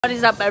What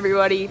is up,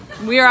 everybody?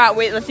 We are at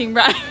weightlifting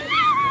practice.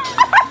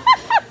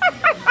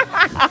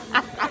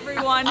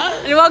 Everyone,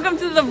 and welcome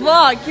to the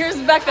vlog. Here's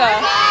Becca.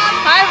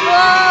 Hi,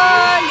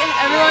 vlog.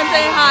 Everyone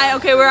say hi.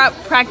 Okay, we're at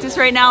practice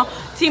right now.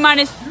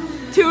 T-minus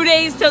 2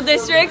 days till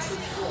districts.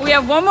 We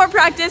have one more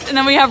practice, and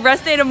then we have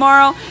rest day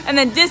tomorrow. And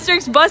then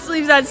districts bus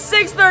leaves at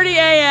 6:30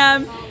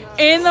 a.m.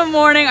 in the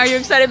morning. Are you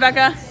excited,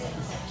 Becca?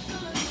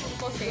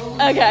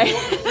 Okay.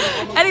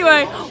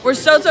 Anyway, we're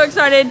so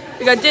excited.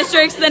 We got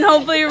districts, then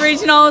hopefully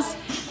regionals,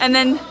 and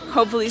then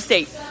hopefully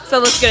state. So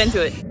let's get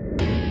into it.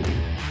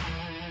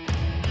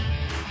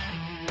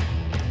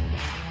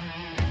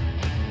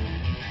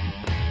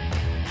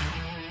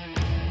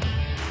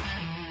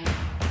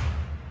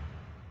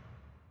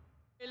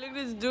 Hey, look at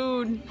this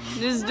dude.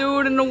 This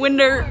dude in the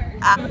winter.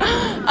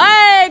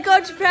 Hey,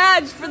 Coach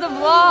Patch for the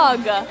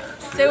vlog.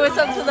 Say what's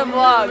up to the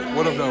vlog.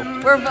 What up, though?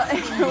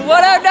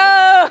 What up,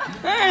 though?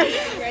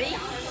 Ready?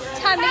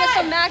 Time to get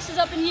some maxes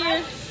up in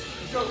here.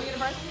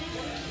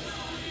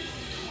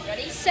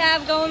 Ready?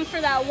 Sav going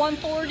for that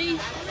 140.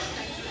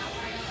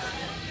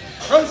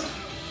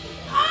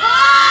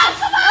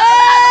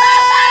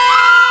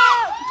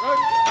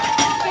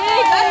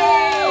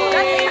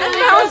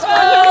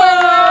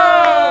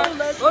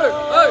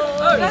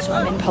 So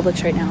I'm in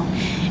Publix right now,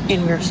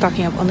 and we're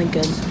stocking up on the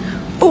goods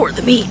for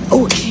the meat.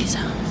 Oh, jeez.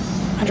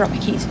 I dropped my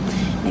keys.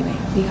 Anyway,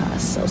 we got a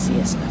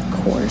Celsius, of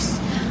course.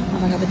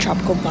 I got the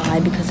Tropical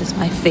Vibe because it's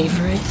my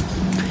favorite.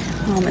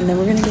 And then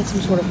we're gonna get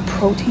some sort of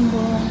protein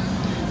bar,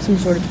 some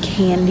sort of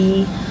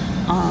candy,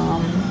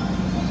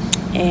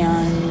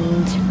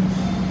 and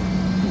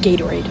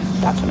Gatorade.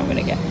 That's what I'm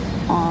gonna get.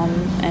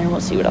 And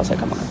we'll see what else I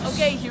come across.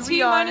 Okay, here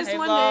we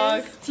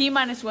are.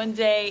 T-minus 1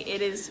 day.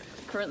 It is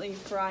currently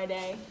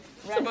Friday.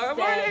 Tomorrow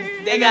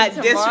morning. They got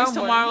districts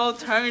tomorrow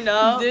turned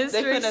up.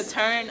 They're gonna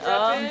turn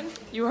up.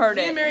 You heard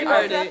it. You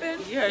heard it.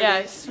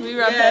 Yes, we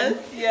reppin'.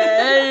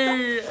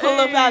 Yes. Pull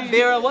up at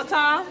Vera. What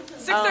time?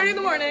 6:30 in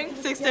the morning.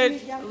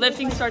 6:30.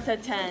 Lifting starts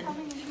at 10.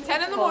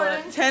 10 in the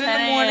morning. 10 in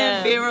the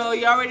morning. Vera,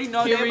 you already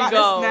know they're about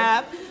to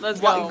snap. Let's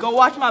go. Go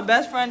watch my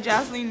best friend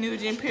Jocelyn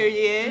Nugent.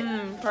 Period.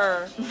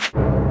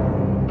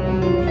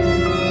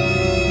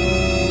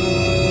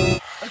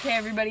 Okay,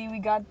 everybody, we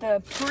got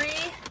the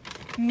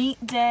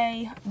pre-meat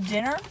day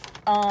dinner.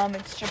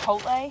 It's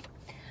Chipotle.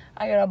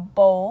 I got a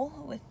bowl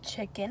with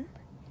chicken,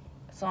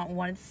 so I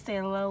wanted to stay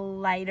a little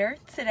lighter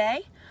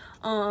today.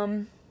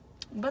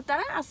 But then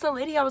I asked the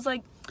lady, I was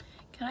like,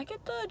 can I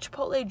get the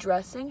Chipotle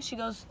dressing? She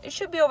goes, it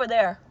should be over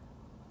there.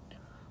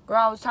 Girl,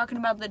 I was talking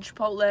about the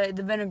Chipotle,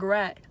 the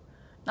vinaigrette,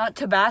 not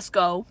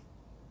Tabasco.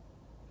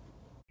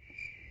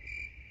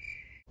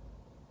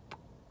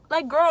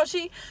 Like, girl,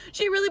 she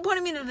really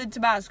pointed me to the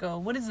Tabasco.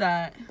 What is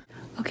that?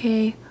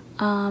 Okay,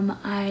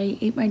 I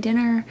ate my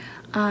dinner.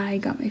 I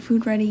got my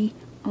food ready.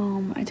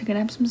 I took an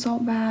Epsom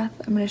salt bath.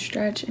 I'm gonna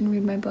stretch and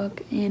read my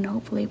book and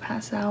hopefully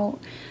pass out.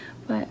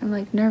 But I'm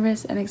like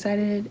nervous and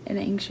excited and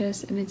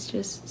anxious, and it's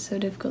just so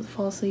difficult to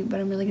fall asleep, but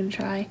I'm really gonna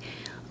try.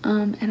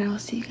 And I will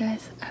see you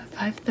guys at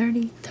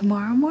 5:30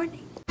 tomorrow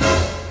morning.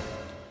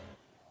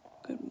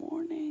 Good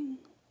morning.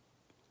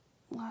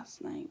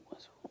 Last night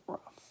was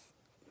rough,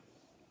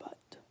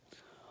 but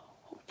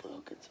hopefully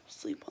I'll get some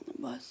sleep on the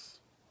bus.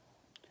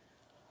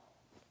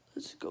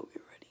 Let's go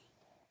get ready.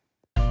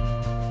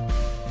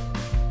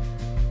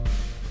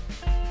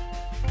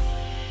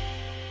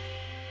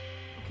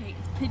 Okay,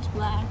 it's pitch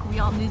black. We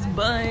on this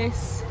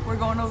bus. We're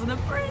going over the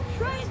bridge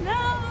right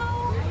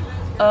now.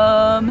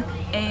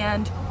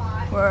 And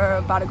we're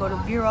about to go to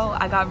Vero.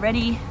 I got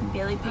ready.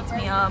 Bailey picked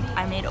me up.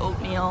 I made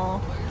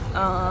oatmeal.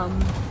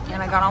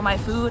 And I got all my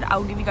food. I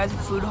will give you guys a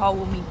food haul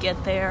when we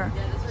get there.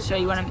 Show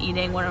you what I'm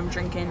eating, what I'm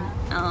drinking.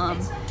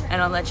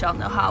 And I'll let y'all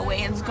know how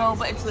weigh-ins go.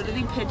 But it's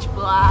literally pitch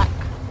black.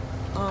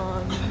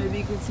 Maybe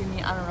you can see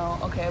me, I don't know.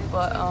 Okay,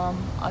 but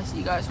I'll see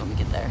you guys when we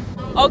get there.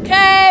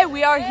 Okay,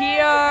 we are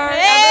here.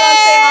 Everyone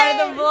say hi to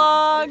the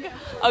vlog.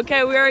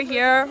 Okay, we are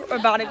here. We're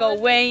about to go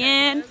weigh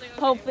in.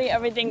 Hopefully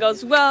everything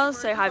goes well.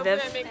 Say hi,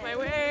 Viv. I make my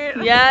weight.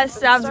 Yes,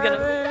 Sav's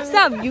gonna.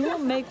 Sav, you will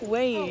make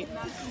weight.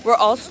 We're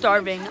all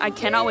starving. I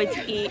cannot wait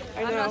to eat.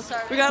 I know.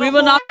 We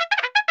will not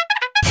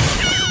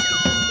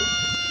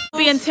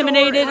be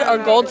intimidated. Our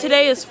goal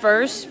today is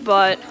first,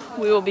 but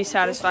we will be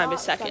satisfied with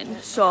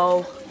second.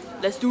 So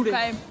let's do this.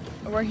 Okay,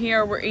 we're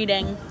here, we're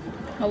eating.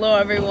 Hello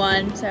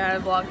everyone, say hi to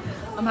the vlog.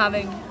 I'm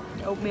having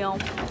oatmeal.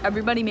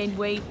 Everybody made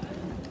weight.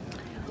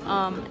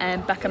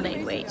 And Becca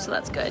made weight, so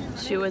that's good.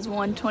 She was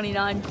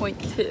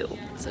 129.2.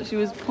 So she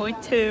was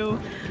 0.2.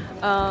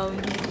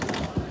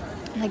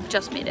 Like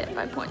just made it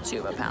by 0.2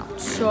 of a pound.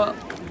 So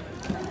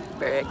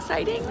very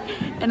exciting.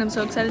 And I'm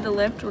so excited to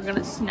lift. We're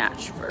gonna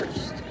snatch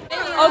first.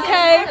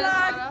 Okay.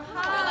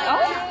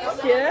 Oh,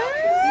 yeah.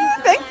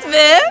 Thanks,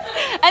 Viv.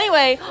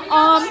 Anyway,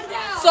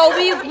 so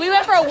we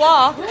went for a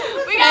walk.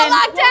 We got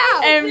locked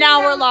out. And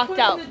now we're locked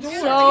out.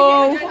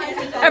 So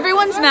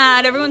everyone's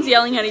mad. Everyone's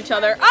yelling at each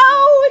other.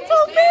 Oh, it's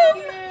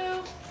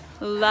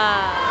open.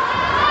 Live.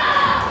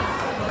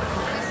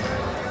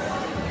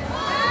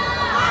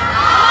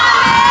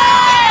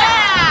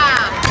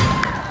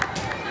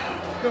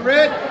 The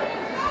red.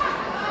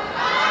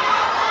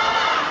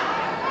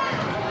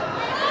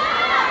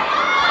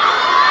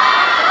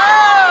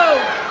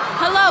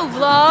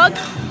 vlog.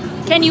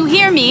 Can you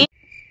hear me?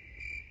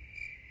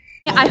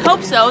 I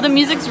hope so. The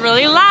music's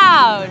really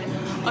loud.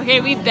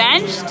 Okay, we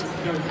benched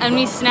and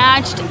we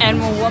snatched and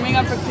we're warming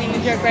up for clean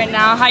and jerk right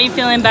now. How you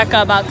feeling,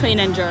 Becca, about clean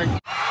and jerk?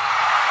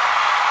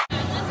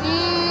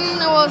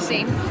 We'll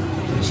see.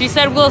 She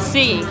said we'll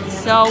see.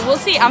 So we'll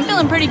see. I'm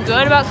feeling pretty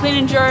good about clean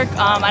and jerk.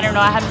 I don't know.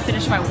 I haven't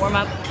finished my warm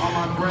up,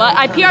 but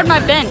I PR'd my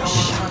bench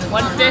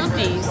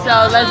 150.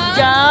 So let's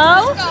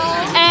go.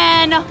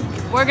 And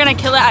we're gonna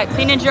kill it at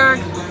clean and jerk.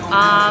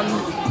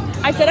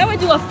 I said I would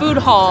do a food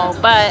haul,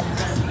 but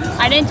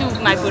I didn't do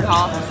my food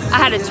haul. I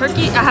have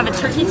a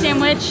turkey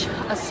sandwich,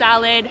 a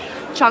salad,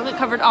 chocolate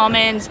covered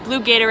almonds, blue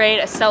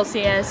Gatorade, a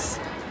Celsius.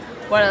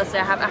 What else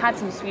did I have? I had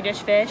some Swedish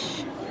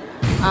fish.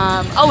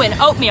 Oh, and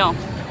oatmeal.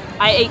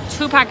 I ate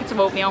 2 packets of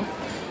oatmeal.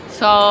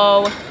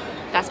 So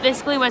that's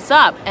basically what's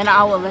up. And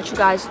I will let you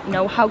guys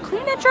know how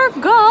clean and jerk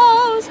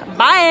goes.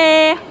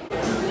 Bye.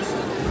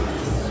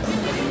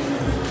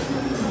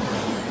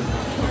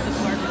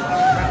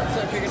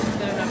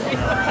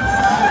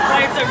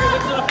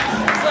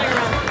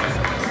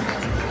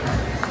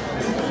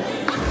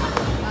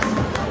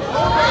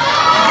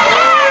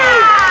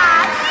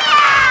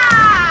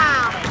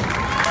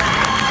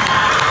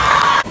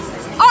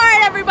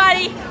 Alright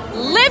everybody,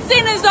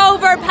 lifting is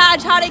over.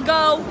 Patch, how'd it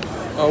go?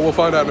 We'll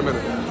find out in a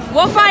minute.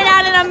 We'll find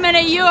out in a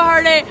minute. You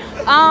heard it.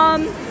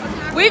 I'm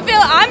feeling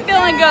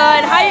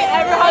good.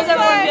 How's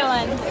everyone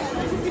feeling?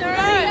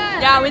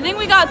 Yeah, we think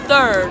we got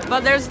 3rd,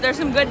 but there's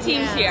some good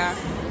teams here.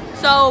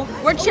 So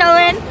we're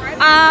chilling.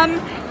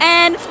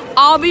 And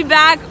I'll be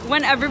back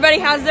when everybody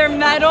has their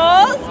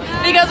medals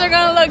because they're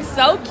gonna look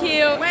so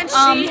cute. When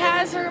she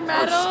has her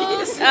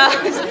medals.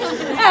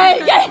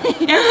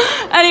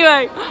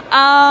 Anyway,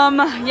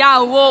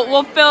 yeah,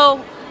 we'll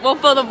fill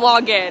the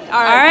vlog in.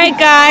 All right,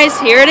 guys,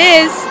 here it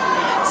is.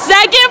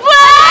 2nd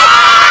place.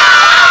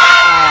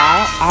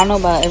 I don't know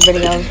about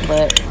everybody else,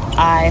 but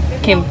I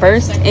came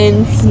first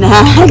in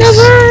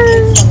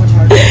snatch.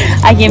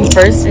 I came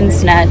first in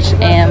snatch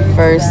and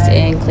first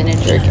in clean and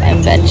jerk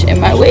and bench in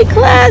my weight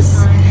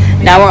class.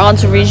 Now we're on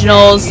to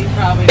regionals.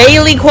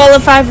 Bailey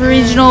qualified for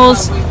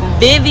regionals.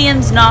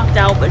 Vivian's knocked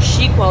out, but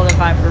she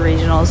qualified for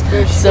regionals.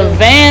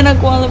 Savannah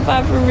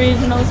qualified for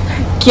regionals.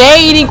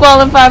 Katie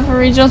qualified for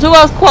regionals. Who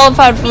else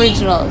qualified for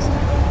regionals?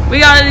 We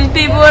got these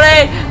people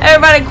today.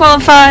 Everybody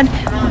qualified.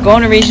 We're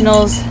going to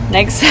regionals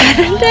next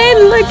Saturday.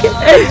 Look at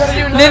this.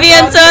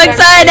 Vivian's so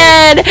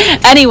excited.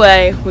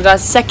 Anyway, we got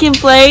 2nd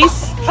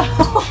place.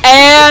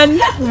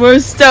 And we're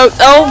stoked.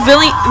 Oh,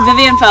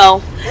 Vivian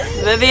fell.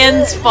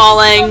 Vivian's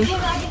falling.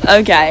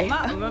 Okay.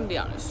 I'm gonna be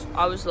honest.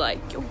 I was like,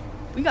 yo,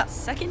 we got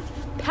 2nd.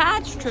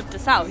 Patch tripped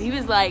us out. He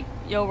was like,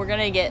 yo, we're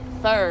gonna get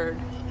 3rd.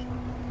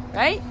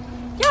 Right?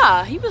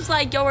 Yeah, he was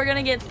like, yo, we're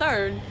gonna get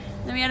 3rd.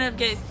 Then we ended up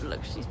getting,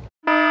 look, she's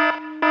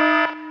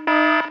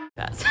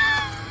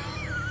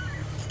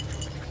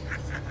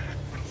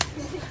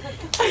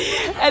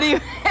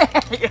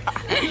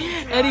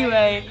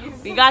anyway,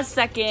 we got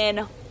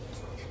 2nd.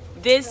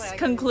 This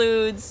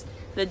concludes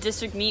the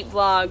district meet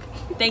vlog.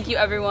 Thank you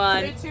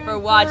everyone for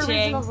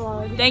watching.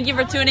 Thank you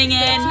for tuning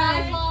in.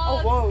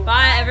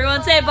 Bye.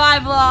 Everyone say bye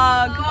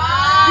vlog.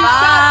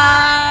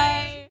 Bye.